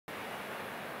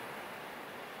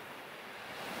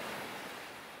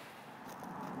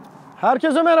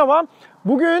Herkese merhaba.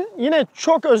 Bugün yine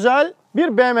çok özel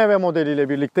bir BMW modeliyle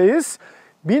birlikteyiz.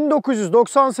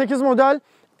 1998 model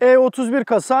E31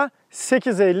 kasa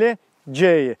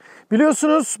 850Ci'yi.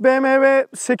 Biliyorsunuz BMW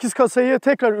 8 kasayı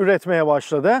tekrar üretmeye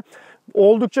başladı.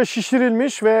 Oldukça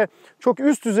şişirilmiş ve çok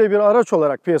üst düzey bir araç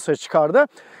olarak piyasaya çıkardı.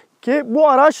 Ki bu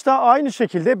araç da aynı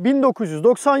şekilde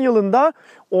 1990 yılında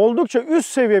oldukça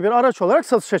üst seviye bir araç olarak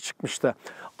satışa çıkmıştı.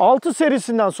 6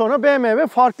 serisinden sonra BMW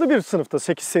farklı bir sınıfta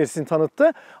 8 serisini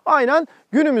tanıttı. Aynen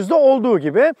günümüzde olduğu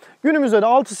gibi. Günümüzde de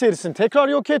 6 serisini tekrar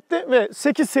yok etti ve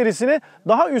 8 serisini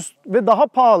daha üst ve daha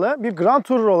pahalı bir Grand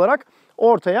Tourer olarak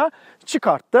ortaya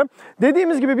çıkarttı.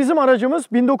 Dediğimiz gibi bizim aracımız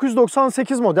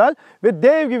 1998 model ve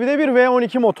dev gibi de bir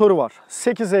V12 motoru var.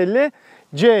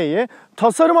 850Ci'yi.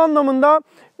 Tasarım anlamında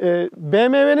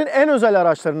BMW'nin en özel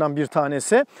araçlarından bir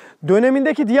tanesi.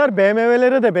 Dönemindeki diğer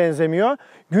BMW'lere de benzemiyor.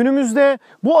 Günümüzde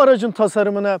bu aracın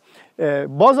tasarımını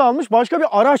baz almış başka bir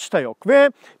araç da yok. Ve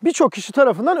birçok kişi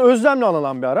tarafından özlemle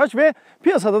anılan bir araç ve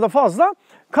piyasada da fazla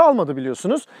kalmadı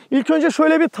biliyorsunuz. İlk önce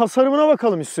şöyle bir tasarımına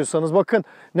bakalım istiyorsanız. Bakın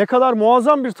ne kadar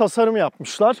muazzam bir tasarım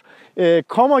yapmışlar.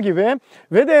 Kama gibi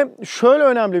ve de şöyle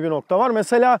önemli bir nokta var.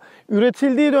 Mesela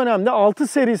üretildiği dönemde 6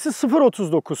 serisi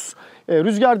 0.39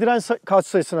 rüzgar direnç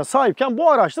katsayısına sahipken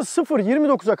bu araçta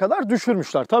 0.29'a kadar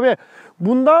düşürmüşler. Tabii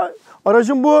bunda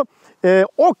aracın bu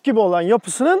ok gibi olan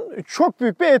yapısının çok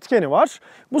büyük bir etkeni var.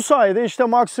 Bu sayede işte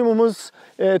maksimum hız,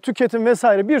 tüketim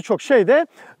vesaire birçok şeyde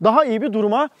daha iyi bir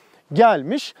duruma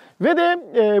gelmiş. Ve de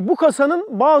bu kasanın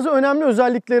bazı önemli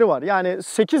özellikleri var. Yani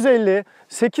 850,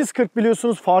 840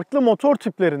 biliyorsunuz farklı motor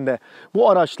tiplerinde bu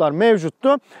araçlar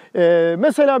mevcuttu.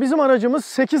 Mesela bizim aracımız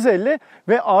 850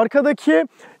 ve arkadaki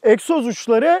egzoz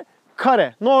uçları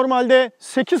kare. Normalde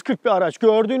 840 bir araç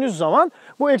gördüğünüz zaman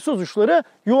bu egzoz uçları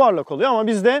yuvarlak oluyor ama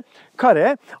bizde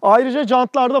kare. Ayrıca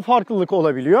jantlarda farklılık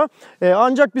olabiliyor.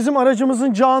 Ancak bizim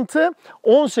aracımızın jantı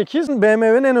 18,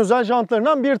 BMW'nin en özel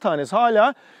jantlarından bir tanesi.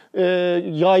 Hala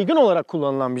yaygın olarak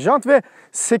kullanılan bir jant ve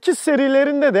 8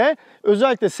 serilerinde de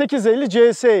özellikle 850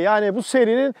 CS yani bu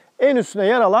serinin en üstüne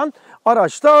yer alan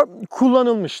araçta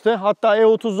kullanılmıştı. Hatta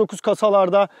E39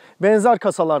 kasalarda, benzer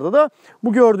kasalarda da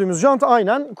bu gördüğümüz jant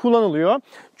aynen kullanılıyor.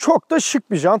 Çok da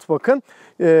şık bir jant bakın.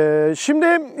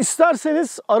 Şimdi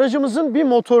isterseniz aracımızın bir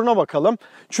motoruna bakalım.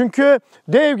 Çünkü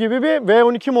dev gibi bir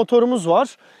V12 motorumuz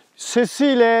var.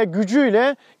 Sesiyle,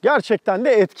 gücüyle gerçekten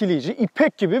de etkileyici.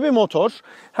 İpek gibi bir motor.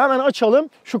 Hemen açalım.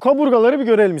 Şu kaburgaları bir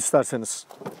görelim isterseniz.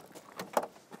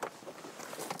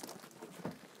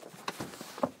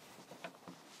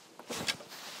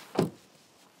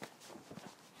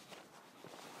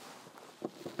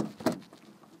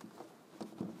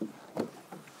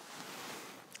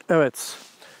 Evet.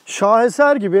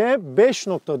 Şaheser gibi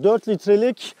 5.4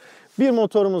 litrelik bir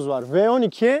motorumuz var.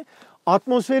 V12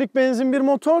 atmosferik benzin bir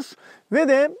motor ve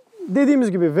de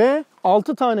dediğimiz gibi V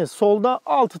 6 tane solda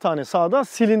 6 tane sağda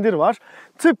silindir var.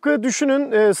 Tıpkı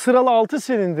düşünün sıralı 6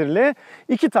 silindirli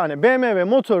 2 tane BMW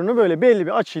motorunu böyle belli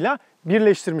bir açıyla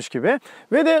birleştirmiş gibi.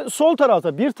 Ve de sol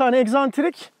tarafta bir tane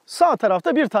egzantrik, sağ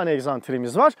tarafta bir tane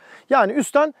egzantriğimiz var. Yani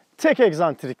üstten tek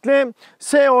egzantrikli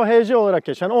SOHC olarak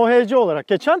geçen, OHC olarak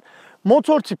geçen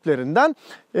motor tiplerinden.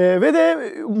 Ve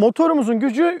de motorumuzun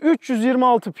gücü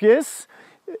 326 PS.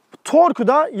 Torku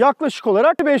da yaklaşık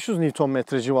olarak 500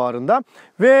 Nm civarında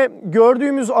ve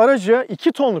gördüğümüz aracı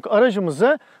 2 tonluk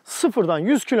aracımızı sıfırdan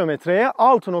 100 kilometreye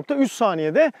 6.3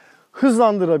 saniyede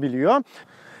hızlandırabiliyor.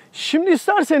 Şimdi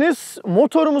isterseniz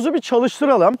motorumuzu bir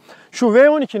çalıştıralım. Şu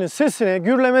V12'nin sesini,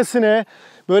 gürlemesini,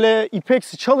 böyle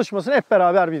ipeksi çalışmasını hep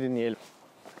beraber bir dinleyelim.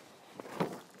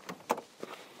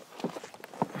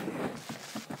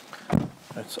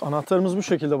 Evet, anahtarımız bu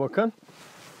şekilde bakın.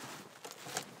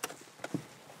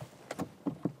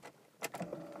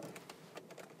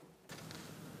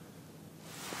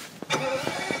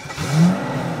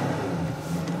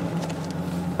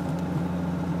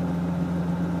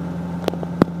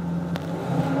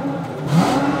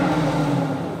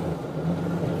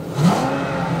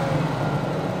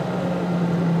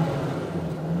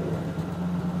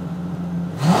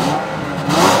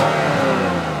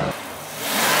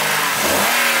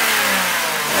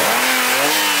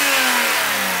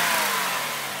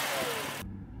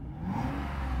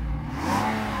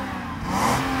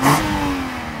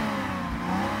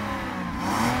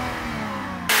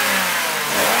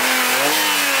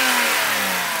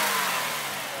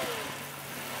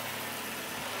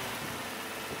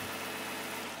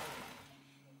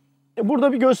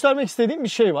 Burada bir göstermek istediğim bir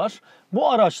şey var.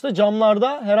 Bu araçta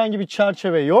camlarda herhangi bir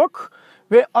çerçeve yok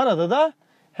ve arada da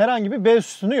herhangi bir bez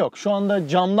sütunu yok. Şu anda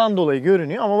camdan dolayı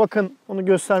görünüyor ama bakın onu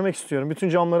göstermek istiyorum. Bütün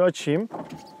camları açayım.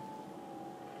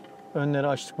 Önleri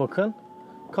açtık bakın.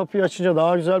 Kapıyı açınca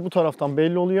daha güzel bu taraftan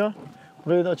belli oluyor.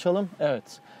 Burayı da açalım. Evet.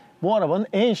 Bu arabanın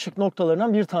en şık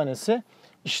noktalarından bir tanesi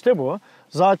işte bu.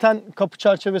 Zaten kapı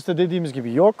çerçevesi de dediğimiz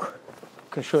gibi yok.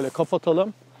 Bakın şöyle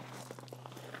kapatalım.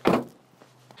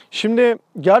 Şimdi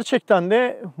gerçekten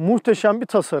de muhteşem bir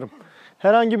tasarım.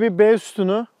 Herhangi bir B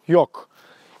sütunu yok.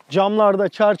 Camlarda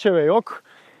çerçeve yok.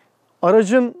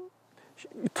 Aracın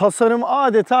tasarımı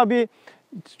adeta bir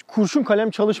kurşun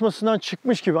kalem çalışmasından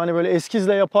çıkmış gibi. Hani böyle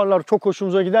eskizle yaparlar, çok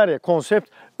hoşumuza gider ya konsept.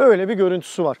 Öyle bir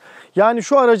görüntüsü var. Yani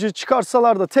şu aracı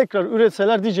çıkarsalar da tekrar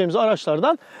üretseler diyeceğimiz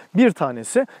araçlardan bir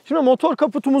tanesi. Şimdi motor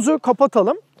kaputumuzu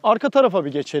kapatalım. Arka tarafa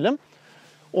bir geçelim.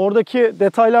 Oradaki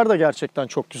detaylar da gerçekten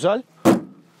çok güzel.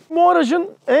 Bu aracın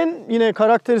en yine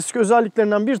karakteristik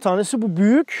özelliklerinden bir tanesi bu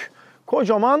büyük,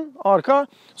 kocaman arka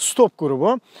stop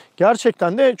grubu.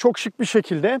 Gerçekten de çok şık bir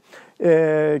şekilde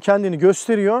kendini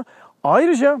gösteriyor.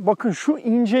 Ayrıca bakın şu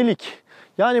incelik.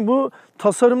 Yani bu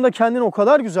tasarımda kendini o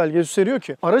kadar güzel gösteriyor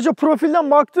ki. Araca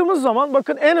profilden baktığımız zaman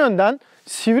bakın en önden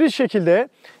sivri şekilde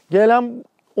gelen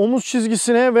omuz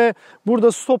çizgisine ve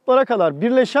burada stoplara kadar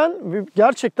birleşen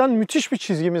gerçekten müthiş bir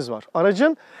çizgimiz var.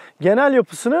 Aracın genel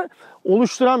yapısını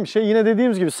oluşturan bir şey. Yine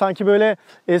dediğimiz gibi sanki böyle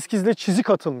eskizle çizik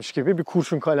atılmış gibi bir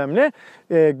kurşun kalemle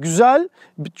güzel,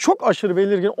 çok aşırı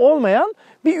belirgin olmayan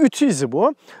bir ütü izi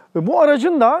bu. Ve bu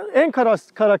aracın da en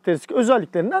karakteristik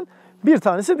özelliklerinden bir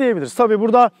tanesi diyebiliriz. Tabii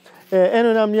burada en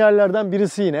önemli yerlerden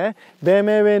birisi yine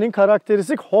BMW'nin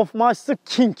karakteristik Hofmeister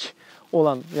King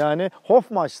olan, yani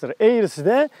Hofmeister eğrisi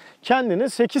de kendini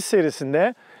 8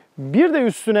 serisinde bir de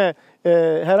üstüne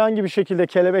herhangi bir şekilde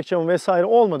kelebek camı vesaire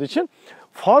olmadığı için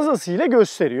fazlasıyla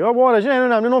gösteriyor. Bu aracın en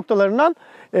önemli noktalarından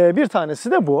bir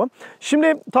tanesi de bu.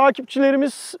 Şimdi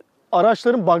takipçilerimiz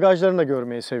araçların bagajlarını da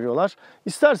görmeyi seviyorlar.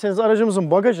 İsterseniz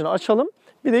aracımızın bagajını açalım,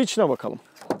 bir de içine bakalım.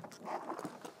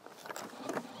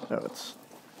 Evet.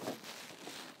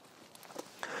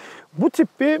 Bu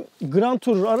tip bir Grand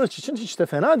Tourer araç için hiç de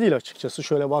fena değil açıkçası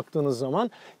şöyle baktığınız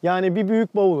zaman. Yani bir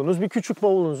büyük bavulunuz, bir küçük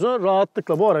bavulunuzu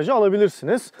rahatlıkla bu aracı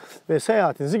alabilirsiniz ve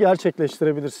seyahatinizi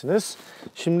gerçekleştirebilirsiniz.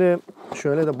 Şimdi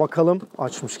şöyle de bakalım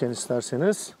açmışken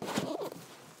isterseniz.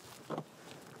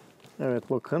 Evet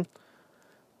bakın.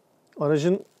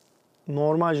 Aracın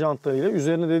normal jantlarıyla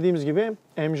üzerine dediğimiz gibi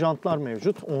M jantlar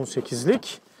mevcut,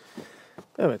 18'lik.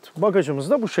 Evet, bagajımız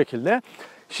da bu şekilde.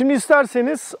 Şimdi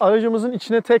isterseniz aracımızın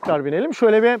içine tekrar binelim.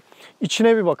 Şöyle bir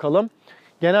içine bir bakalım.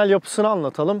 Genel yapısını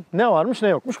anlatalım. Ne varmış ne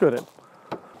yokmuş görelim.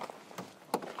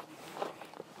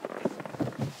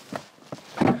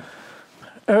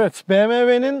 Evet,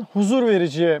 BMW'nin huzur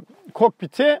verici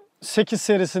kokpiti 8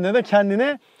 serisinde de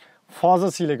kendini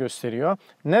fazlasıyla gösteriyor.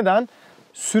 Neden?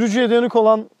 Sürücüye dönük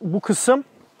olan bu kısım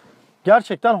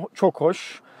gerçekten çok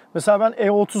hoş. Mesela ben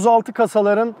E36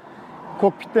 kasaların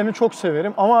kokpitlerini çok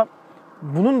severim ama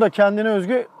bunun da kendine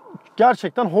özgü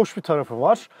gerçekten hoş bir tarafı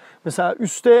var. Mesela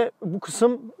üstte bu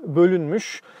kısım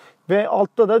bölünmüş ve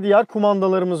altta da diğer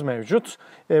kumandalarımız mevcut.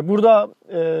 Burada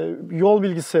yol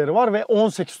bilgisayarı var ve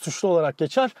 18 tuşlu olarak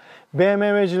geçer.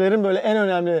 BMW'cilerin böyle en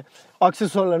önemli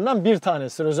aksesuarlarından bir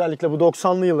tanesi. Özellikle bu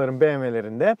 90'lı yılların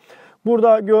BMW'lerinde.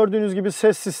 Burada gördüğünüz gibi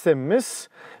ses sistemimiz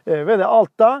ve de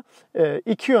altta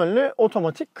iki yönlü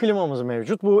otomatik klimamız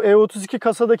mevcut. Bu E32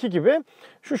 kasadaki gibi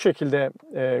şu şekilde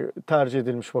tercih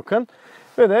edilmiş bakın.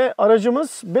 Ve de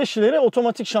aracımız 5 ileri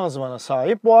otomatik şanzımana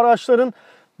sahip. Bu araçların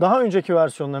daha önceki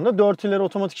versiyonlarında 4 ileri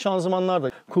otomatik şanzımanlar da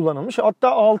kullanılmış.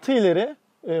 Hatta 6 ileri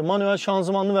manuel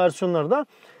şanzımanlı versiyonları da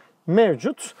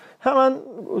mevcut. Hemen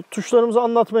tuşlarımızı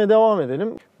anlatmaya devam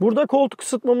edelim. Burada koltuk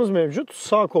ısıtmamız mevcut.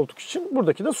 Sağ koltuk için.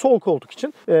 Buradaki de sol koltuk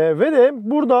için. Ve de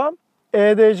burada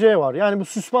EDC var. Yani bu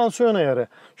süspansiyon ayarı.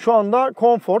 Şu anda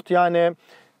Comfort yani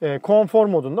konfor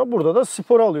modunda. Burada da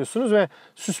Spor'u alıyorsunuz ve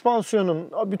süspansiyonun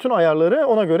bütün ayarları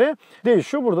ona göre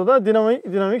değişiyor. Burada da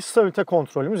dinamik stabilite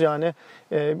kontrolümüz yani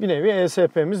bir nevi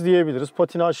ESP'miz diyebiliriz.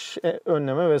 Patinaj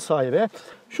önleme vesaire.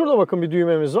 Şurada bakın bir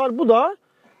düğmemiz var. Bu da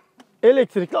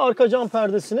elektrikli arka cam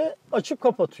perdesini açıp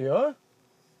kapatıyor.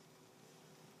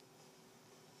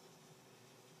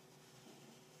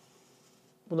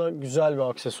 Bu da güzel bir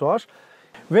aksesuar.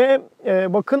 Ve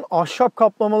bakın ahşap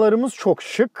kaplamalarımız çok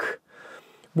şık.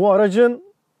 Bu aracın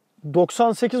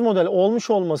 98 model olmuş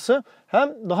olması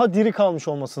hem daha diri kalmış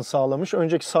olmasını sağlamış.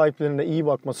 Önceki sahiplerinin de iyi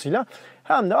bakmasıyla.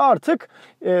 Hem de artık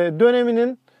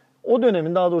o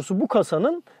dönemin daha doğrusu bu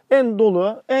kasanın en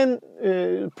dolu, en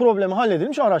problemi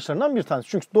halledilmiş araçlarından bir tanesi.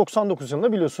 Çünkü 99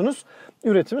 yılında biliyorsunuz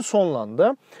üretimi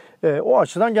sonlandı. O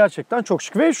açıdan gerçekten çok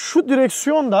şık. Ve şu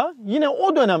direksiyon da yine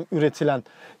o dönem üretilen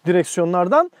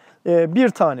direksiyonlardan bir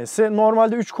tanesi.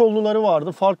 Normalde 3 kolluları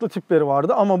vardı, farklı tipleri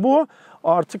vardı ama bu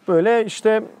artık böyle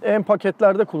işte en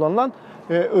paketlerde kullanılan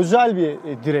özel bir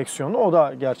direksiyon. O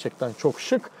da gerçekten çok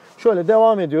şık. Şöyle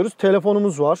devam ediyoruz.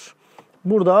 Telefonumuz var.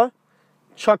 Burada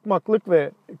çakmaklık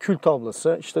ve kül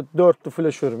tablası, işte dörtlü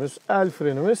flaşörümüz, el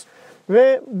frenimiz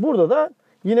ve burada da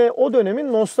yine o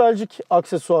dönemin nostaljik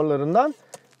aksesuarlarından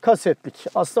kasetlik.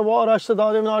 Aslında bu araçta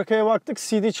daha demin arkaya baktık,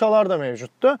 CD çalar da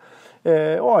mevcuttu.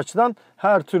 O açıdan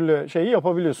her türlü şeyi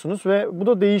yapabiliyorsunuz ve bu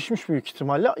da değişmiş büyük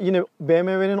ihtimalle. Yine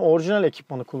BMW'nin orijinal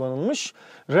ekipmanı kullanılmış.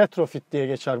 Retrofit diye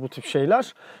geçer bu tip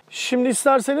şeyler. Şimdi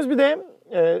isterseniz bir de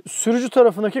sürücü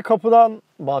tarafındaki kapıdan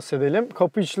bahsedelim.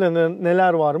 Kapı içlerinde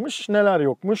neler varmış, neler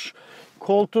yokmuş.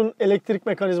 Koltuğun elektrik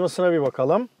mekanizmasına bir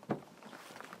bakalım.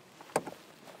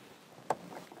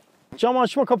 Cam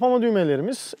açma kapama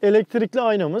düğmelerimiz, elektrikli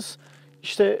aynamız,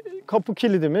 işte kapı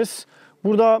kilidimiz.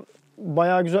 Burada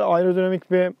bayağı güzel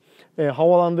aerodinamik bir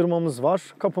havalandırmamız var.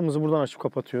 Kapımızı buradan açıp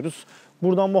kapatıyoruz.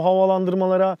 Buradan bu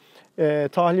havalandırmalara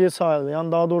tahliye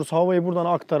sağlayan, daha doğrusu havayı buradan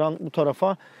aktaran bu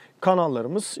tarafa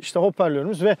kanallarımız, işte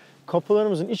hoparlörümüz ve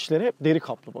kapılarımızın içleri hep deri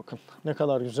kaplı, bakın. Ne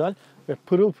kadar güzel ve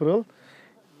pırıl pırıl.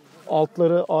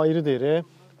 Altları ayrı deri,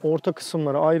 orta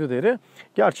kısımları ayrı deri.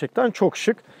 Gerçekten çok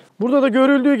şık. Burada da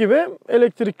görüldüğü gibi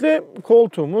elektrikli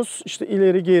koltuğumuz, işte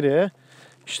ileri geri,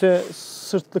 işte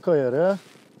sırtlık ayarı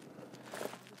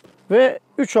ve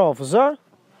 3 hafıza,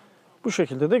 bu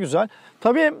şekilde de güzel.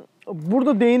 Tabii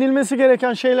burada değinilmesi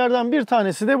gereken şeylerden bir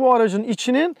tanesi de bu aracın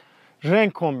içinin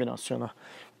renk kombinasyonu.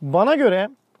 Bana göre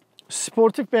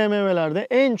sportif BMW'lerde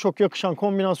en çok yakışan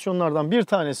kombinasyonlardan bir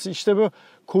tanesi işte bu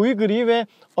koyu gri ve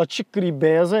açık gri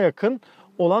beyaza yakın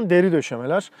olan deri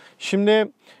döşemeler.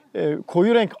 Şimdi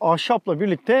koyu renk ahşapla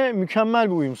birlikte mükemmel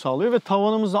bir uyum sağlıyor ve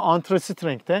tavanımız da antrasit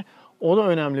renkte. O da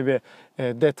önemli bir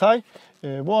detay.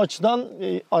 Bu açıdan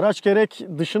araç gerek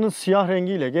dışının siyah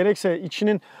rengiyle gerekse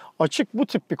içinin açık bu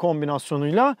tip bir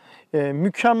kombinasyonuyla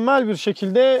mükemmel bir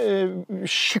şekilde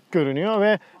şık görünüyor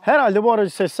ve herhalde bu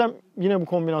aracı seçsem yine bu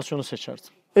kombinasyonu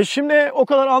seçerdim. Şimdi o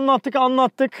kadar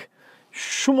anlattık.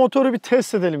 Şu motoru bir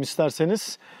test edelim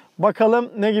isterseniz. Bakalım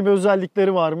ne gibi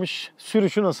özellikleri varmış,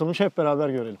 sürüşü nasılmış, hep beraber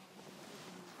görelim.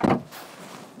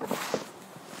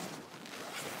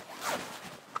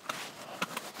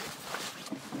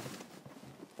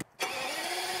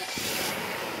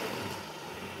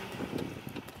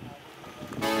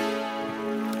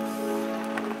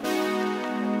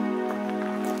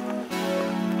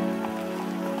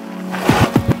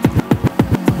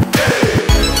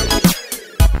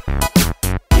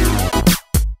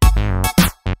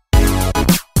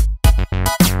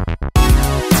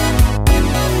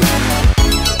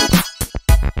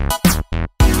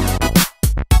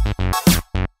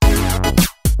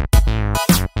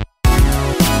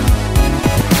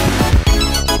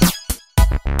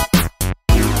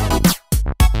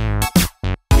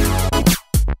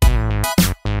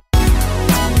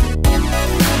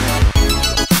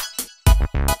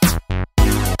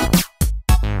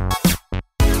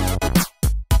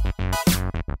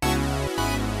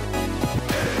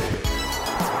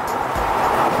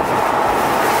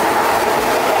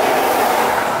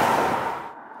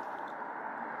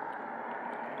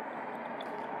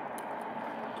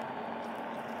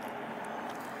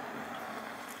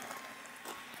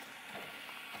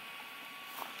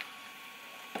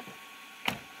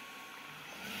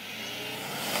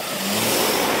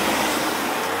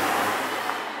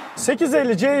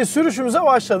 ...850C'yi sürüşümüze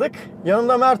başladık.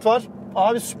 Yanımda Mert var.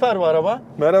 Abi süper bir araba.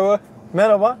 Merhaba.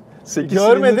 Merhaba. 8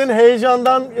 Görmedin, silindir.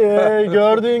 heyecandan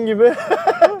gördüğün gibi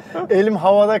elim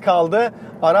havada kaldı.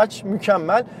 Araç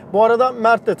mükemmel. Bu arada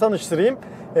Mert'le tanıştırayım.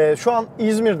 Şu an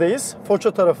İzmir'deyiz.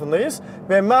 Foça tarafındayız.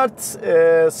 Ve Mert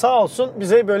sağ olsun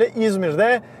bize böyle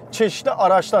İzmir'de çeşitli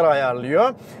araçlar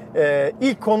ayarlıyor.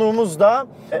 İlk konuğumuz da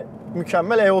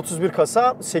mükemmel E31 kasa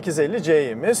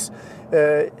 850C'miz.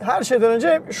 Her şeyden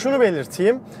önce şunu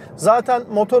belirteyim. Zaten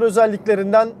motor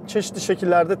özelliklerinden çeşitli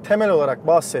şekillerde temel olarak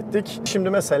bahsettik. Şimdi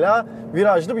mesela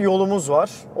virajlı bir yolumuz var.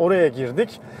 Oraya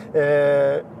girdik.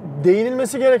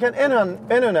 Değinilmesi gereken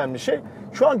en önemli şey,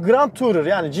 şu an Grand Tourer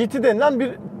yani GT denilen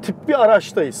bir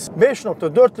araçtayız.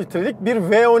 5.4 litrelik bir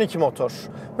V12 motor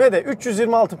ve de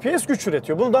 326 PS güç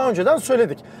üretiyor. Bunu daha önceden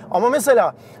söyledik. Ama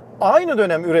mesela aynı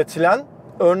dönem üretilen,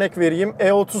 örnek vereyim,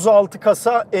 E36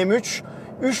 kasa M3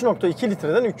 3.2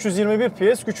 litreden 321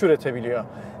 PS güç üretebiliyor.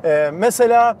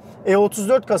 Mesela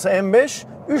E34 kasa M5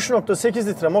 3.8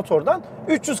 litre motordan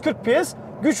 340 PS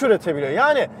güç üretebiliyor.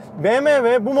 Yani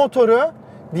BMW bu motoru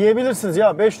diyebilirsiniz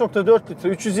ya 5.4 litre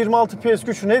 326 PS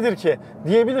güç nedir ki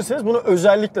diyebilirsiniz. Bunu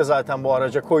özellikle zaten bu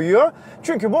araca koyuyor.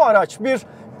 Çünkü bu araç bir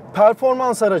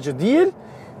performans aracı değil.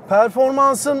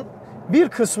 Performansın bir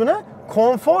kısmını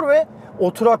konfor ve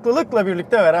oturaklılıkla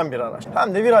birlikte veren bir araç.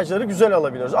 Hem de virajları güzel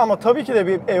alabiliyoruz. Ama tabii ki de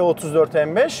bir E34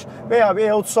 M5 veya bir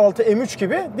E36 M3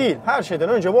 gibi değil. Her şeyden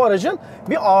önce bu aracın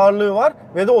bir ağırlığı var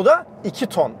ve de o da 2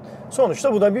 ton.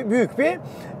 Sonuçta bu da büyük bir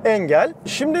engel.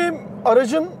 Şimdi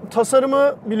aracın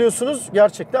tasarımı biliyorsunuz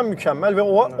gerçekten mükemmel ve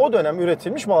o dönem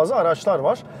üretilmiş bazı araçlar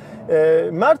var.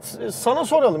 Mert, sana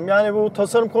soralım. Yani bu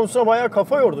tasarım konusuna bayağı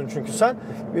kafa yordun çünkü sen.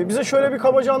 Bize şöyle bir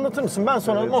kabaca anlatır mısın? Ben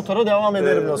sonra motora devam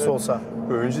ederim nasıl olsa.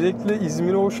 Öncelikle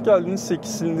İzmir'e hoş geldiniz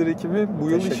 8 silindir ekibi. Bu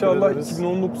yıl inşallah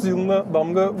 2019 yılına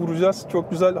damga vuracağız.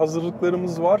 Çok güzel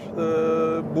hazırlıklarımız var.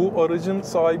 Bu aracın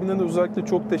sahibine de özellikle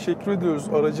çok teşekkür ediyoruz.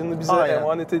 Aracını bize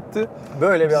emanet etti.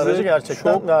 Böyle bir aracı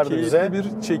gerçekten verdi bize. Çok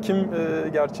keyifli bir çekim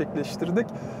gerçekleştirdik.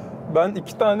 Ben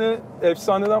 2 tane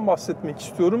efsaneden bahsetmek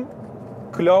istiyorum.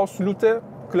 Klaus Lütte,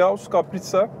 Klaus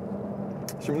Capriza.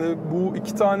 Şimdi bu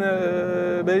 2 tane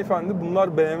beyefendi,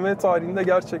 bunlar BMW tarihinde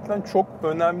gerçekten çok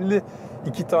önemli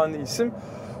 2 tane isim.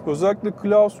 Özellikle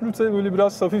Klaus Lütte böyle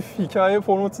biraz hafif hikaye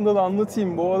formatında da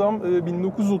anlatayım. Bu adam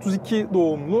 1932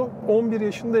 doğumlu. 11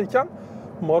 yaşındayken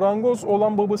marangoz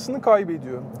olan babasını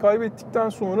kaybediyor. Kaybettikten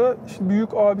sonra işte büyük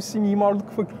abisi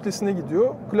mimarlık fakültesine gidiyor.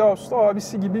 Klaus da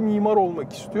abisi gibi mimar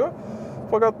olmak istiyor.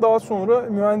 Fakat daha sonra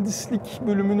mühendislik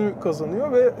bölümünü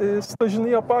kazanıyor ve stajını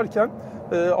yaparken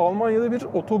Almanya'da bir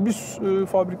otobüs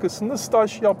fabrikasında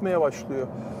staj yapmaya başlıyor.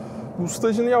 Bu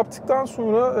stajını yaptıktan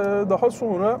sonra daha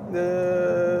sonra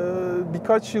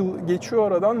birkaç yıl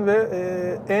geçiyor aradan ve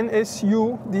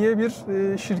NSU diye bir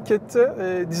şirkette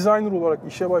designer olarak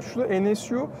işe başlıyor.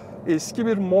 NSU eski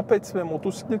bir moped ve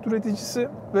motosiklet üreticisi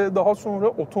ve daha sonra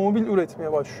otomobil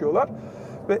üretmeye başlıyorlar.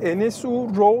 Ve NSU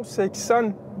Row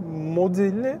 80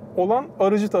 modeli olan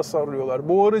aracı tasarlıyorlar.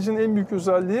 Bu aracın en büyük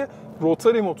özelliği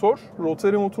rotary motor.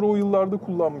 Rotary motoru o yıllarda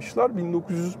kullanmışlar.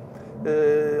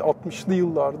 1960'lı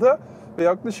yıllarda ve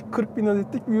yaklaşık 40.000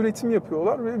 adetlik bir üretim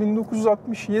yapıyorlar ve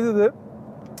 1967'de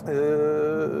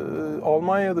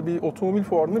Almanya'da bir otomobil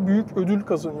fuarında büyük ödül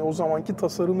kazanıyor o zamanki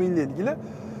tasarımı ile ilgili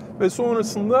ve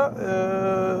sonrasında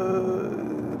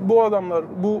bu adamlar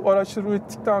bu araçları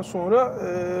ürettikten sonra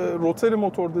rotary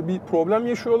motorda bir problem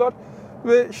yaşıyorlar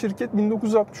ve şirket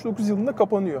 1969 yılında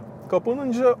kapanıyor.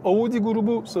 Kapanınca Audi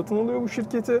grubu satın alıyor bu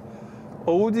şirketi.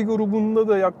 Audi grubunda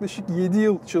da yaklaşık 7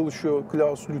 yıl çalışıyor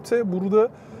Klaus Lütte. Burada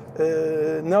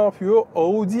ne yapıyor?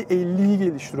 Audi 50'yi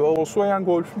geliştiriyor. Volkswagen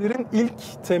Golf'lerin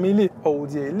ilk temeli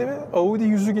Audi 50 ve Audi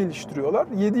 100'ü geliştiriyorlar.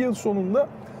 7 yıl sonunda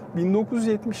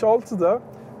 1976'da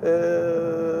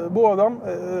bu adam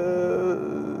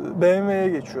BMW'ye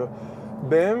geçiyor.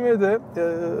 BMW'de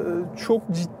çok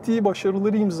ciddi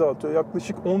başarıları imza atıyor.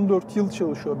 Yaklaşık 14 yıl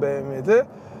çalışıyor BMW'de.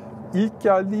 İlk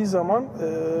geldiği zaman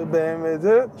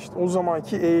BMW'de işte o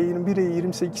zamanki E21,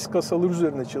 E28 kasalar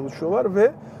üzerine çalışıyorlar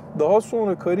ve daha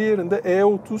sonra kariyerinde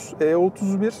E30,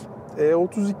 E31,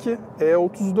 E32,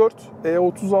 E34,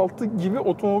 E36 gibi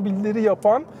otomobilleri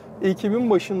yapan ekibin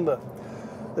başında.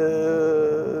 Bu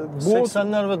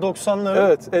 80'ler ve 90'ların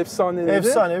evet,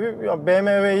 efsanevi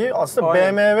BMW'yi aslında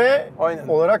BMW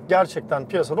olarak gerçekten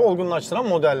piyasada olgunlaştıran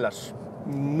modeller.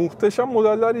 Muhteşem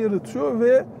modeller yaratıyor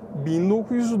ve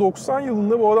 1990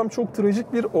 yılında bu adam çok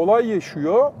trajik bir olay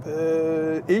yaşıyor.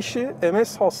 Eşi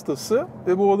MS hastası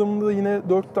ve bu adamın da yine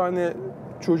 4 tane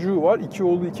çocuğu var. 2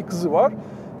 oğlu 2 kızı var.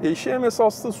 Eşi MS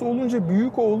hastası olunca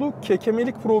büyük oğlu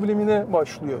kekemelik problemine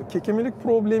başlıyor. Kekemelik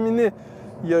problemini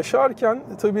yaşarken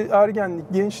tabii ergenlik,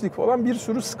 gençlik falan bir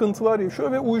sürü sıkıntılar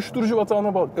yaşıyor ve uyuşturucu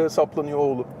batağına saplanıyor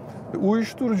oğlu.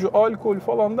 Uyuşturucu, alkol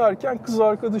falan derken kız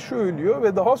arkadaşı ölüyor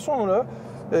ve daha sonra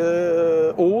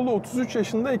oğlu 33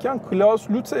 yaşındayken Klaus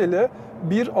Lütte ile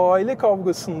bir aile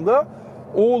kavgasında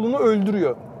oğlunu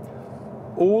öldürüyor.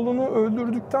 Oğlunu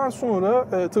öldürdükten sonra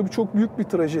tabii çok büyük bir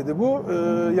trajedi bu.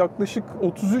 Yaklaşık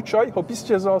 33 ay hapis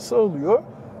cezası alıyor.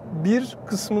 Bir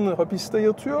kısmını hapiste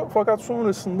yatıyor fakat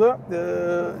sonrasında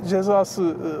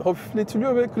cezası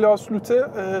hafifletiliyor ve Klaus Lütte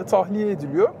tahliye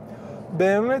ediliyor.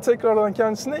 BMW tekrardan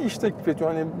kendisine iş teklif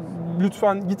ediyor. Hani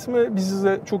lütfen gitme, biz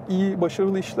size çok iyi,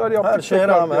 başarılı işler yaptık. Her şeye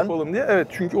rağmen yapalım diye. Evet,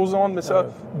 çünkü o zaman mesela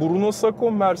Bruno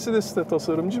Sacco Mercedes'te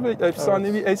tasarımcı ve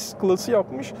efsanevi S klası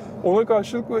yapmış. Ona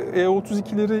karşılık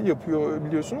E32'leri yapıyor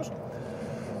biliyorsunuz.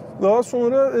 Daha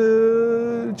sonra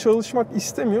çalışmak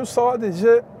istemiyor.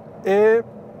 Sadece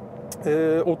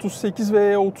E38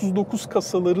 ve E39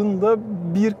 kasalarında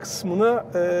bir kısmına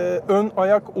ön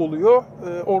ayak oluyor.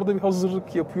 Orada bir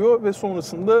hazırlık yapıyor ve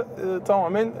sonrasında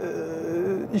tamamen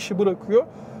işi bırakıyor.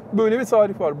 Böyle bir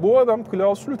tarih var. Bu adam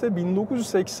Klaus Lütte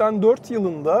 1984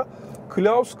 yılında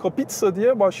Klaus Capriza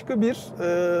diye başka bir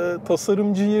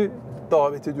tasarımcıyı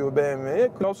davet ediyor BMW'ye.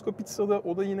 Klaus Capriza da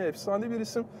o da yine efsane bir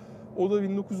isim. O da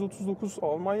 1939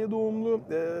 Almanya doğumlu.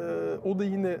 O da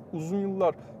yine uzun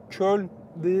yıllar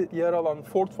Köln'de yer alan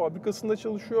Ford fabrikasında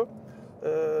çalışıyor.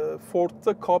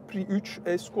 Ford'da Capri 3,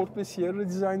 Escort ve Sierra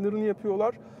dizaynlarını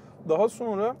yapıyorlar. Daha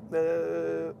sonra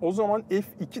o zaman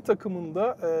F2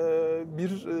 takımında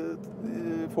bir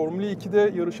Formula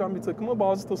 2'de yarışan bir takıma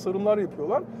bazı tasarımlar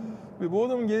yapıyorlar. Ve bu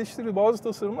adamın geliştirdiği bazı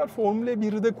tasarımlar Formula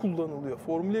 1'de kullanılıyor.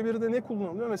 Formula 1'de ne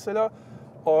kullanılıyor? Mesela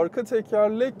arka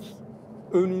tekerlek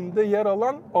önünde yer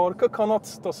alan arka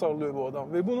kanat tasarlıyor bu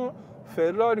adam. Ve bunu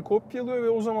Ferrari kopyalıyor ve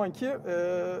o zamanki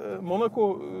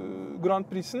Monaco Grand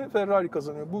Prix'sini Ferrari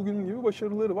kazanıyor. Bugün gibi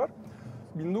başarıları var.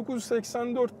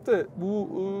 1984'te bu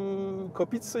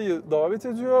Capizza'yı davet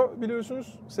ediyor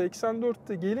biliyorsunuz.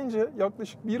 84'te gelince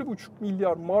yaklaşık 1,5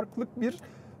 milyar marklık bir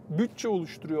bütçe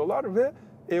oluşturuyorlar ve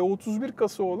E31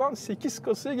 kasa olan 8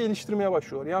 kasayı geliştirmeye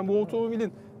başlıyorlar. Yani bu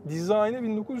otomobilin dizaynı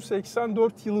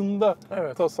 1984 yılında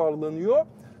tasarlanıyor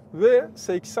ve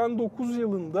 89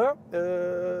 yılında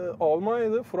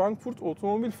Almanya'da Frankfurt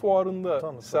Otomobil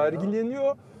Fuarı'nda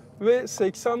sergileniyor. Ve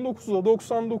 89 ile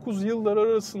 99 yıllar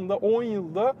arasında 10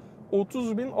 yılda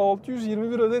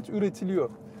 30.621 adet üretiliyor.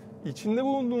 İçinde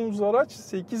bulunduğumuz araç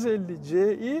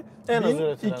 850Ci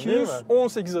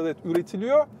 1218 adet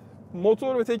üretiliyor.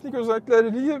 Motor ve teknik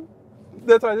özellikleriyle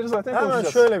detayları zaten konuşacağız.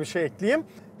 Hemen şöyle bir şey ekleyeyim.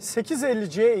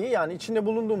 850Ci yani içinde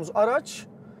bulunduğumuz araç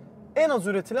en az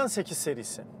üretilen 8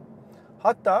 serisi.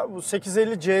 Hatta bu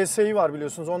 850 CS'yi var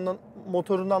biliyorsunuz. Ondan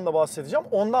motorundan da bahsedeceğim.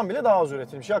 Ondan bile daha az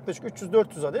üretilmiş. Yaklaşık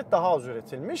 300-400 adet daha az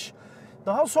üretilmiş.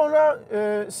 Daha sonra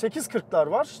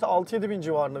 840'lar var. İşte 6-7 bin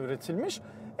civarında üretilmiş.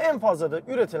 En fazla da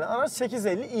üretilen araç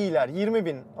 850i'ler. 20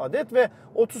 bin adet ve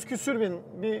 30 küsür bin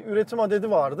bir üretim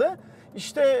adedi vardı.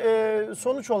 İşte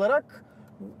sonuç olarak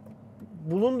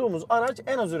bulunduğumuz araç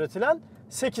en az üretilen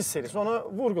 8 serisi.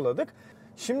 Onu vurguladık.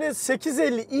 Şimdi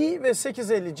 850i ve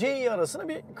 850Ci arasında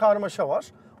bir karmaşa var.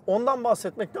 Ondan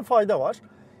bahsetmekte fayda var.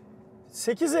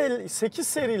 8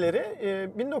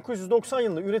 serileri 1990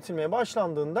 yılında üretilmeye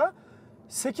başlandığında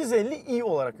 850i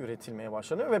olarak üretilmeye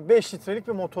başlanıyor ve 5 litrelik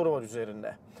bir motoru var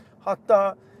üzerinde.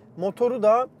 Hatta motoru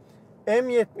da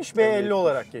M70B50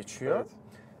 olarak geçiyor.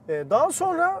 Evet. Daha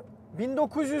sonra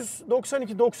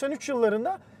 1992-93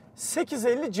 yıllarında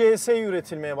 850 CS'yi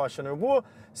üretilmeye başlanıyor. Bu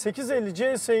 850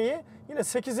 CS'yi yine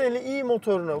 850i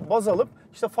motorunu baz alıp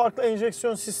işte farklı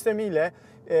enjeksiyon sistemiyle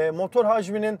motor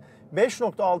hacminin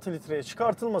 5.6 litreye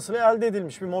çıkartılmasıyla elde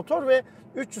edilmiş bir motor ve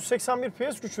 381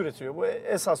 PS güç üretiyor. Bu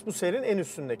esas bu serinin en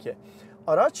üstündeki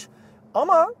araç.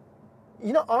 Ama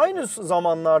yine aynı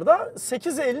zamanlarda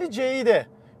 850C'yi de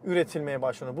üretilmeye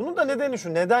başlanıyor. Bunun da nedeni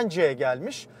şu. Neden C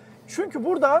gelmiş? Çünkü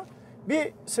burada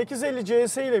bir 850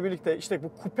 CS ile birlikte işte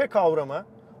bu Coupe kavramı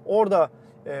orada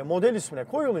model ismine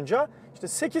koyulunca işte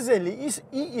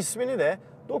 850i ismini de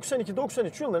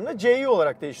 92-93 yıllarında Ci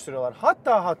olarak değiştiriyorlar.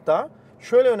 Hatta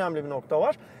şöyle önemli bir nokta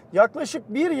var. Yaklaşık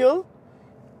bir yıl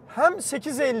hem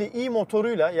 850i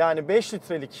motoruyla yani 5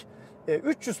 litrelik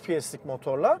 300 PS'lik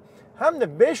motorla hem de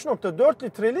 5.4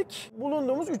 litrelik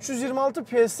bulunduğumuz 326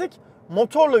 PS'lik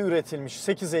motorla üretilmiş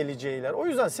 850Ci'ler. O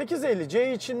yüzden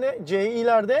 850C içinde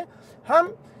Ci'lerde hem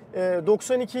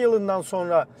 92 yılından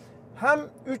sonra hem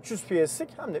 300 PS'lik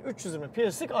hem de 320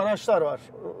 PS'lik araçlar var.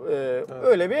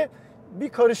 Öyle bir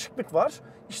karışıklık var.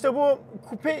 İşte bu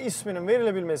Coupe isminin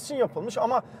verilebilmesi için yapılmış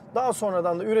ama daha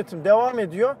sonradan da üretim devam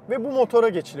ediyor ve bu motora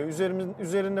geçiliyor.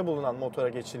 Üzerinde bulunan motora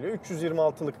geçiliyor.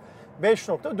 326'lık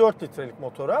 5.4 litrelik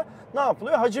motora ne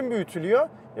yapılıyor? Hacim büyütülüyor.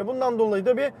 Bundan dolayı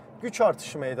da bir güç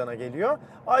artışı meydana geliyor.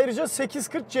 Ayrıca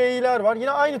 840 Ci'ler var.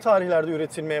 Yine aynı tarihlerde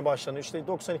üretilmeye başlanıyor. İşte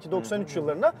 92-93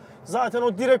 yıllarında. Zaten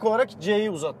o direkt olarak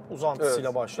Ci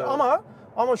uzantısıyla başlıyor.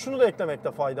 Ama şunu da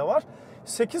eklemekte fayda var.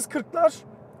 840'lar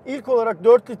ilk olarak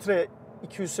 4 litre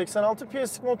 286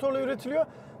 PS'lik motorla üretiliyor.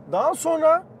 Daha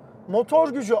sonra motor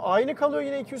gücü aynı kalıyor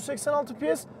yine 286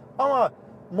 PS ama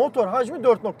motor hacmi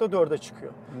 4.4'e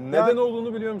çıkıyor. Neden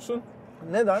olduğunu biliyor musun?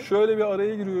 Neden? Şöyle bir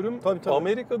araya giriyorum. Tabii.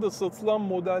 Amerika'da satılan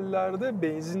modellerde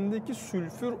benzindeki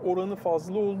sülfür oranı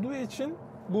fazla olduğu için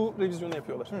bu revizyonu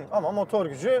yapıyorlar. Ama motor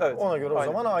gücü ona göre o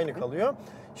zaman aynı kalıyor.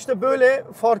 İşte böyle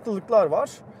farklılıklar var.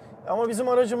 Ama bizim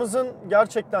aracımızın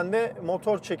gerçekten de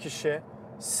motor çekişi,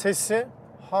 sesi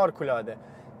harikulade.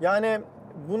 Yani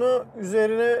bunu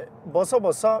üzerine basa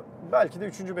basa belki de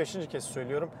 3. 5. kez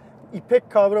söylüyorum.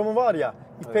 İpek kavramı var ya,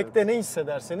 İpek'te ne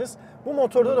hissederseniz. Bu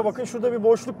motorda da bakın şurada bir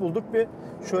boşluk bulduk.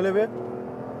 Şöyle bir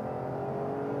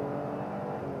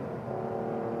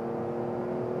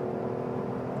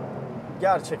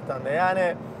gerçekten de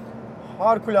yani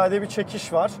harikulade bir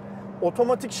çekiş var.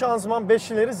 Otomatik şanzıman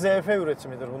 5 ileri ZF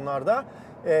üretimidir bunlarda.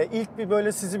 İlk bir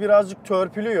böyle sizi birazcık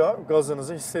törpülüyor,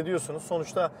 gazınızı hissediyorsunuz.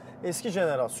 Sonuçta eski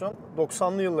jenerasyon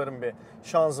 90'lı yılların bir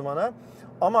şanzımanı.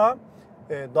 Ama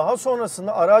daha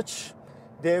sonrasında araç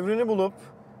devrini bulup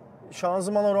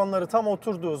şanzıman oranları tam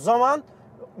oturduğu zaman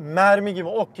mermi gibi,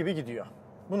 ok gibi gidiyor.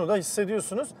 Bunu da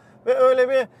hissediyorsunuz ve öyle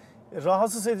bir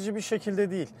rahatsız edici bir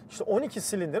şekilde değil. İşte 12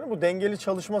 silindirin bu dengeli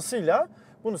çalışmasıyla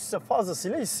bunu size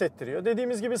fazlasıyla hissettiriyor.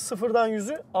 Dediğimiz gibi 0'dan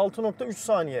 100'ü 6.3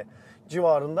 saniye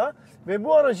civarında ve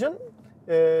bu aracın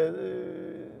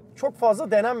çok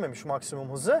fazla denenmemiş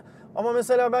maksimum hızı. Ama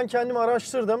mesela ben kendim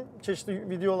araştırdım. Çeşitli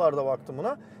videolarda baktım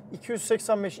buna.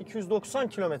 285-290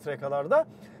 kilometreye kadar da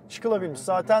çıkılabilmiş.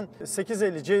 Zaten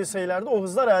 850 CS'lerde o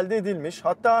hızlar elde edilmiş.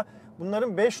 Hatta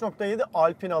bunların 5.7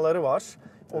 Alpinaları var.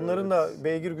 Onların da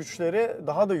beygir güçleri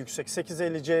daha da yüksek.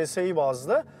 850 CS'yi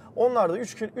bazlı. Onlar da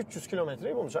 300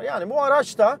 kilometreyi bulmuşlar. Yani bu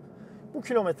araç da bu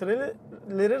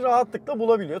kilometreleri rahatlıkla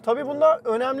bulabiliyor. Tabii bunda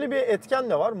önemli bir etken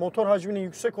de var. Motor hacminin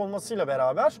yüksek olmasıyla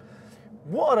beraber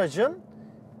bu aracın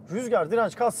rüzgar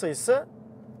direnç katsayısı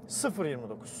 0.29.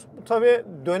 Bu tabii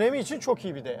dönemi için çok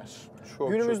iyi bir değer.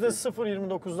 Günümüzde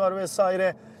 0.29'lar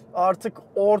vesaire artık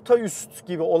orta üst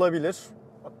gibi olabilir.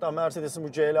 Hatta Mercedes'in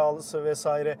bu CLA'lısı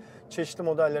vesaire çeşitli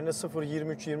modellerinde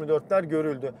 0.23-24'ler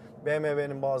görüldü.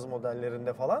 BMW'nin bazı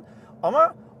modellerinde falan.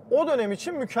 Ama o dönem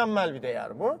için mükemmel bir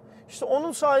değer bu. İşte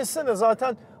onun sayesinde de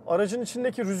zaten aracın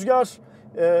içindeki rüzgar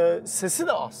sesi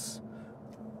de az.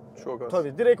 Çok az.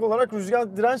 Tabii direkt olarak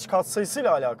rüzgar direnç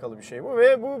katsayısıyla alakalı bir şey bu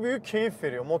ve bu büyük keyif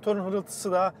veriyor. Motorun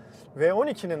hırıltısı da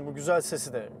V12'nin bu güzel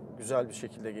sesi de güzel bir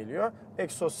şekilde geliyor.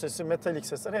 Egzoz sesi, metalik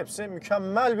sesler hepsi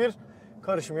mükemmel bir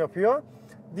karışım yapıyor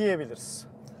diyebiliriz.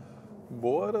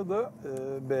 Bu arada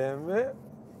BMW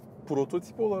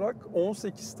prototip olarak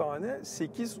 18 tane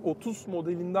 830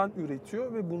 modelinden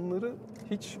üretiyor ve bunları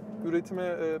hiç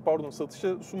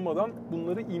satışa sunmadan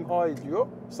bunları imha ediyor.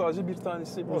 Sadece bir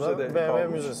tanesi müzede BMW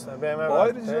kalmış. müzesinde. BMW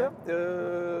Ayrıca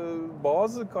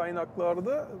bazı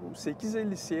kaynaklarda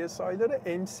 850 CSI'lara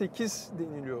M8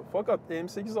 deniliyor. Fakat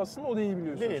M8 aslında o değil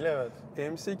biliyorsunuz. Değil, evet.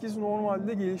 M8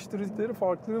 normalde geliştirdikleri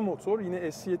farklı bir motor. Yine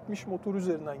S70 motor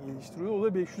üzerinden geliştiriyor. O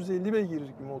da 550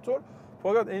 beygirlik bir motor.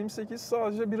 Fakat M8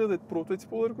 sadece bir adet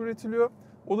prototip olarak üretiliyor.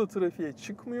 O da trafiğe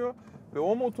çıkmıyor ve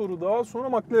o motoru daha sonra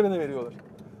McLaren'e veriyorlar.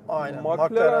 Aynen.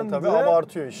 McLaren tabii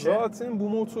abartıyor işi. Zaten bu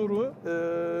motoru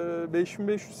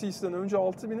 5500 cc'den önce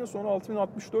 6000'e sonra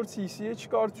 6064 cc'ye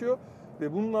çıkartıyor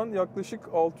ve bundan yaklaşık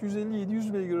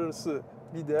 650-700 beygir arası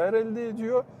bir değer elde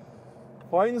ediyor.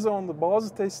 Aynı zamanda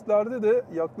bazı testlerde de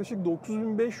yaklaşık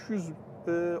 9500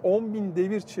 10.000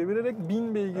 devir çevirerek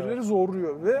 1000 beygirleri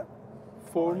zorluyor ve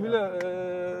Formula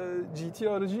GT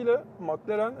aracıyla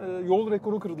McLaren yol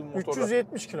rekoru kırdı bu motorda.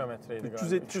 370 kilometreydi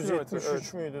galiba. 373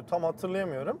 evet. müydü? Tam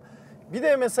hatırlayamıyorum. Bir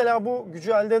de mesela bu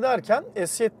gücü elde ederken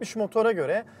S70 motora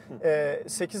göre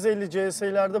 850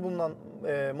 CS'lerde bulunan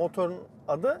motorun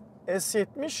adı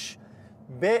S70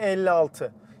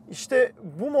 B56. İşte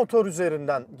bu motor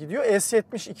üzerinden gidiyor.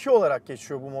 S72 olarak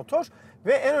geçiyor bu motor.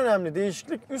 Ve en önemli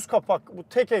değişiklik üst kapak bu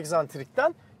tek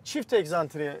egzantrikten çift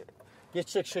egzantriğe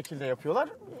geçecek şekilde yapıyorlar.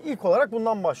 İlk olarak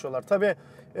bundan başlıyorlar. Tabii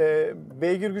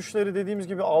beygir güçleri dediğimiz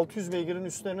gibi 600 beygirin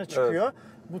üstlerine çıkıyor. Evet.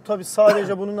 Bu tabii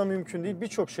sadece bununla mümkün değil.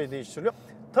 Birçok şey değiştiriliyor.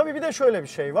 Tabii bir de şöyle bir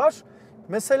şey var.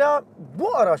 Mesela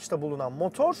bu araçta bulunan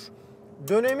motor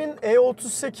dönemin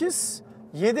E38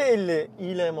 750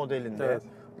 IL modelinde. Evet.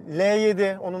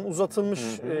 L7 onun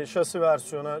uzatılmış şasi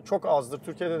versiyonu çok azdır.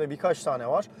 Türkiye'de de birkaç tane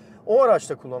var. O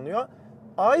araçta kullanılıyor.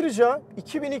 Ayrıca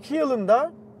 2002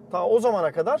 yılında ta o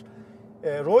zamana kadar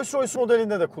Rolls-Royce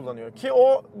modelinde de kullanıyor. Ki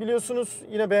o biliyorsunuz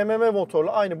yine BMW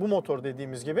motorlu aynı bu motor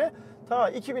dediğimiz gibi ta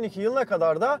 2002 yılına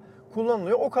kadar da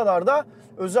kullanılıyor. O kadar da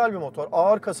özel bir motor.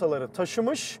 Ağır kasaları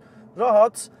taşımış,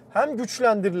 rahat, hem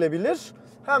güçlendirilebilir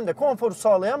hem de konforu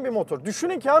sağlayan bir motor.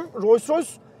 Düşünün ki hem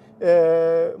Rolls-Royce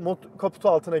kaputu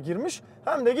altına girmiş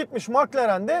hem de gitmiş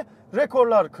McLaren'de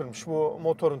rekorlar kırmış bu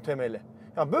motorun temeli.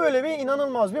 Ya böyle bir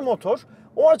inanılmaz bir motor.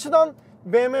 O açıdan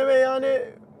BMW yani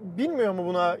bilmiyor mu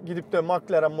buna gidip de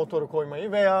McLaren motoru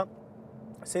koymayı veya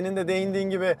senin de değindiğin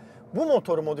gibi bu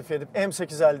motoru modifiye edip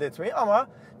M8 elde etmeyi, ama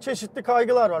çeşitli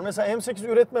kaygılar var. Mesela M8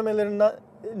 üretmemelerinden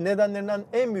nedenlerinden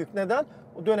en büyük neden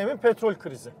o dönemin petrol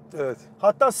krizi. Evet.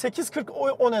 Hatta 840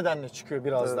 o nedenle çıkıyor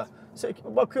biraz da.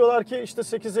 Bakıyorlar ki işte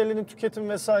 850'nin tüketim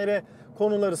vesaire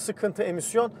konuları sıkıntı,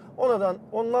 emisyon.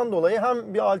 Ondan dolayı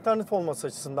hem bir alternatif olması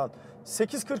açısından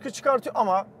 840'ı çıkartıyor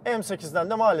ama M8'den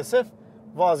de maalesef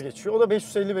vazgeçiyor. O da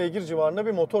 550 beygir civarında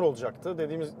bir motor olacaktı.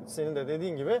 Senin de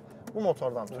dediğin gibi bu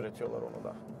motordan türetiyorlar onu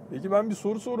da. Peki ben bir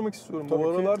soru sormak istiyorum. Tabii bu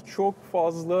aralar çok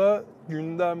fazla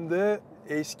gündemde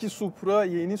eski Supra,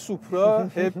 yeni Supra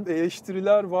hep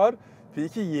eleştiriler var.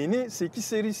 Peki yeni 8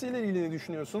 serisiyle ilgili ne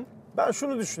düşünüyorsun? Ben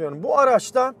şunu düşünüyorum. Bu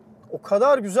araçta o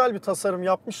kadar güzel bir tasarım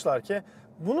yapmışlar ki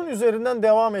bunun üzerinden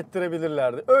devam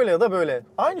ettirebilirlerdi. Öyle ya da böyle.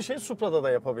 Aynı şeyi Supra'da da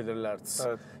yapabilirlerdi.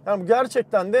 Evet. Yani bu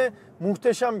gerçekten de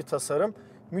muhteşem bir tasarım.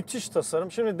 Müthiş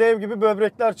tasarım. Şimdi dev gibi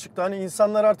böbrekler çıktı. Hani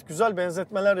insanlar artık güzel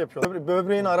benzetmeler yapıyor.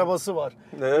 Böbreğin arabası var.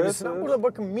 Evet, evet. Burada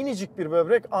bakın minicik bir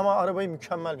böbrek ama arabayı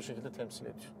mükemmel bir şekilde temsil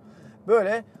ediyor.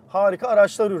 Böyle harika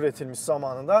araçlar üretilmiş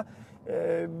zamanında.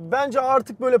 Bence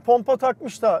artık böyle pompa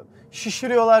takmış da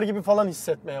şişiriyorlar gibi falan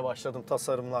hissetmeye başladım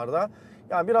tasarımlarda.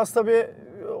 Yani biraz tabii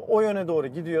o yöne doğru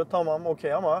gidiyor, tamam,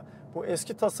 okey, ama bu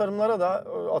eski tasarımlara da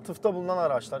atıfta bulunan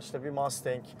araçlar, işte bir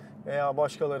Mustang veya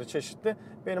başkaları çeşitli,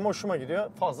 benim hoşuma gidiyor.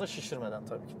 Fazla şişirmeden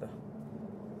tabii ki de.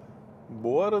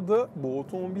 Bu arada bu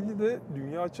otomobili de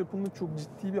dünya çapında çok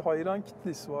ciddi bir hayran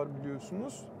kitlesi var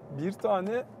biliyorsunuz. Bir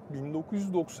tane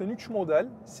 1993 model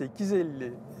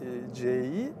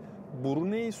 850Ci'yi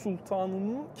Brunei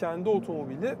Sultanı'nın kendi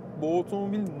otomobili. Bu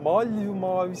otomobil Maldiv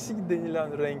mavisi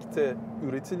denilen renkte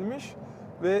üretilmiş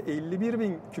ve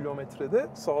 51.000 kilometrede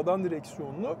sağdan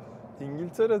direksiyonlu.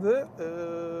 İngiltere'de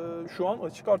şu an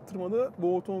açık arttırmada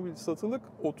bu otomobil satılık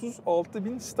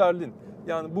 36.000 sterlin.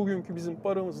 Yani bugünkü bizim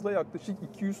paramızla yaklaşık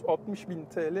 260.000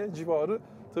 TL civarı.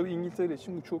 Tabii İngiltere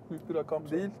için bu çok büyük bir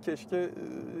rakam değil. Keşke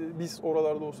biz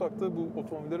oralarda olsak da bu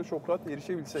otomobillere çok rahat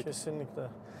erişebilsek. Kesinlikle.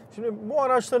 Şimdi bu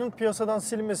araçların piyasadan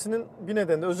silinmesinin bir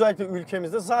nedeni de özellikle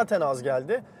ülkemizde zaten az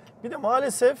geldi. Bir de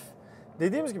maalesef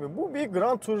dediğimiz gibi bu bir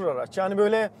Grand Tourer araç. Yani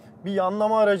böyle bir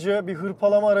yanlama aracı, bir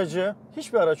hırpalama aracı.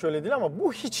 Hiçbir araç öyle değil ama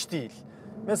bu hiç değil.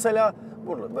 Mesela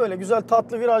burada böyle güzel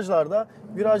tatlı virajlarda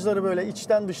virajları böyle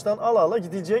içten dıştan ala ala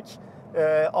gidecek.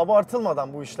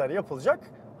 Abartılmadan bu işler yapılacak.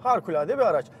 Harikulade bir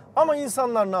araç. Ama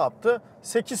insanlar ne yaptı?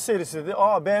 8 serisi dedi.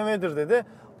 BMW'dir dedi.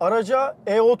 Araca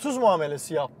E30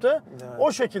 muamelesi yaptı. Evet.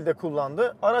 O şekilde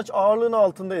kullandı. Araç ağırlığın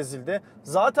altında ezildi.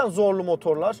 Zaten zorlu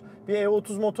motorlar. Bir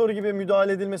E30 motoru gibi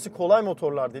müdahale edilmesi kolay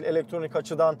motorlar değil. Elektronik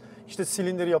açıdan, işte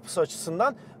silindir yapısı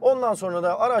açısından. Ondan sonra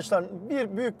da araçların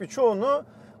büyük bir çoğunu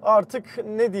artık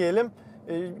ne diyelim,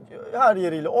 her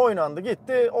yeriyle oynandı,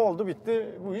 gitti, oldu,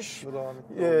 bitti bu iş.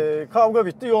 Kavga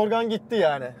bitti, yorgan gitti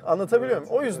yani. Anlatabiliyor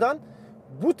muyum? O yüzden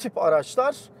bu tip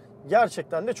araçlar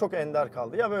gerçekten de çok ender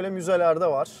kaldı. Ya böyle müzelerde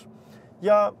var,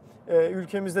 ya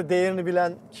ülkemizde değerini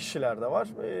bilen kişiler de var.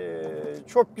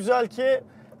 Çok güzel ki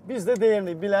biz de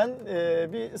değerini bilen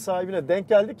bir sahibine denk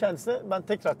geldik. Kendisine ben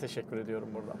tekrar teşekkür ediyorum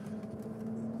buradan.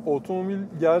 Otomobil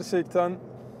gerçekten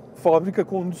fabrika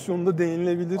kondisyonunda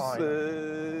denilebilir.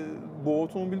 Bu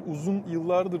otomobil uzun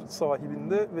yıllardır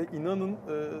sahibinde ve inanın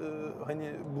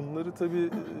hani bunları tabii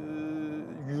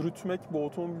yürütmek, bu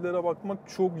otomobillere bakmak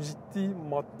çok ciddi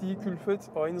maddi külfet,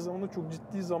 aynı zamanda çok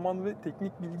ciddi zaman ve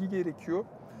teknik bilgi gerekiyor.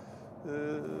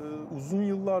 Uzun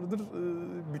yıllardır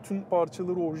bütün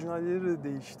parçaları, orijinalleri de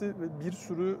değişti ve bir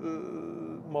sürü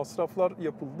masraflar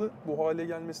yapıldı. Bu hale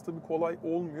gelmesi tabii kolay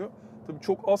olmuyor. Tabii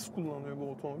çok az kullanılıyor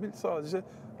bu otomobil. Sadece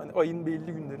hani ayın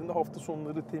belli günlerinde, hafta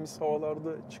sonları temiz havalarda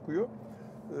çıkıyor.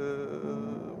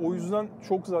 O yüzden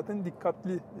çok zaten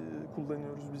dikkatli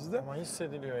kullanıyoruz biz de. Ama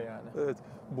hissediliyor yani. Evet.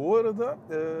 Bu arada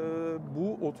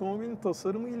bu otomobilin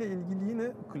tasarımı ile ilgili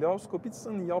yine Klaus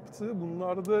Kapitsan'ın yaptığı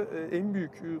bunlarda en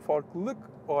büyük farklılık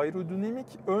aerodinamik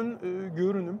ön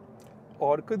görünüm.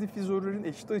 Arka difüzörlerin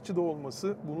eşit açıda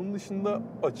olması. Bunun dışında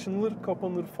açılır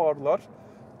kapanır farlar.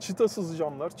 Çıtasız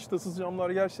camlar. Çıtasız camlar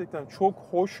gerçekten çok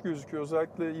hoş gözüküyor.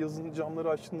 Özellikle yazın camları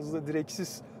açtığınızda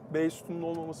direksiz B sütunun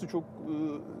olmaması çok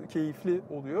keyifli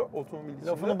oluyor otomobil içinde.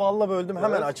 Lafını balla böldüm. Hemen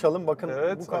Evet. açalım. Bakın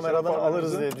bu kameradan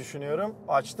alırız diye düşünüyorum.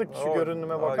 Açtık. Şu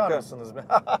görünüme bakar harika mısınız be?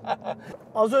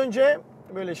 Az önce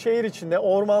böyle şehir içinde,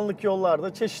 ormanlık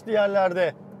yollarda, çeşitli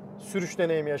yerlerde sürüş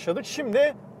deneyimi yaşadık.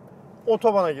 Şimdi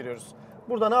otobana giriyoruz.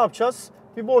 Burada ne yapacağız?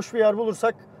 Bir boş bir yer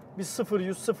bulursak bir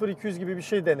 0-100, 0-200 gibi bir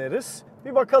şey deneriz.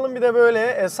 Bir bakalım, bir de böyle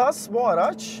esas bu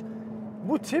araç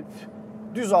bu tip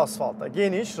düz asfalta,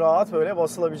 geniş, rahat böyle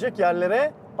basılabilecek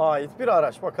yerlere ait bir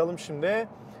araç. Bakalım şimdi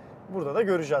burada da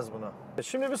göreceğiz bunu.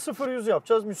 Şimdi bir 0-100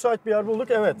 yapacağız. Müsait bir yer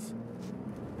bulduk. Evet.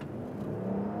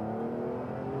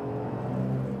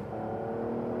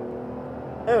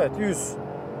 Evet, 100.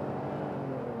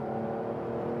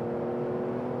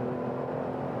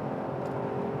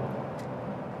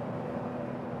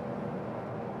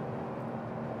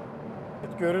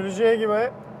 Görüleceği gibi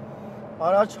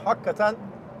araç hakikaten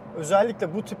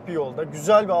özellikle bu tip bir yolda,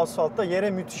 güzel bir asfaltta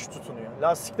yere müthiş tutunuyor.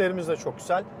 Lastiklerimiz de çok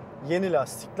güzel. Yeni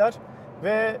lastikler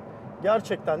ve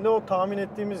gerçekten de o tahmin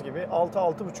ettiğimiz gibi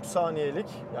 6-6,5 saniyelik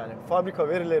yani fabrika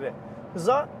verileri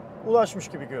hıza ulaşmış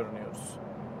gibi görünüyoruz.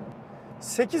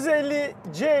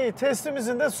 850C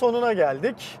testimizin de sonuna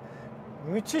geldik.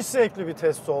 Müthiş zevkli bir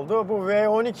test oldu. Bu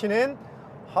V12'nin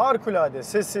harikulade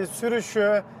sesi,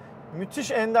 sürüşü,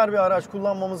 müthiş ender bir araç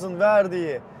kullanmamızın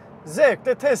verdiği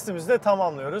zevkle testimizi de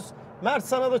tamamlıyoruz. Mert,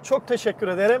 sana da çok teşekkür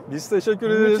ederim. Biz teşekkür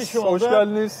Müthiş ederiz. oldu. Hoş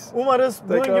geldiniz. Umarız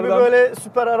bunun gibi böyle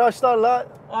süper araçlarla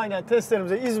aynen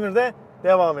testlerimize İzmir'de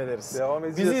devam ederiz. Devam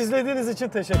edeceğiz. Bizi izlediğiniz için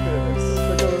teşekkür ederiz.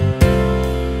 Hoşçakalın.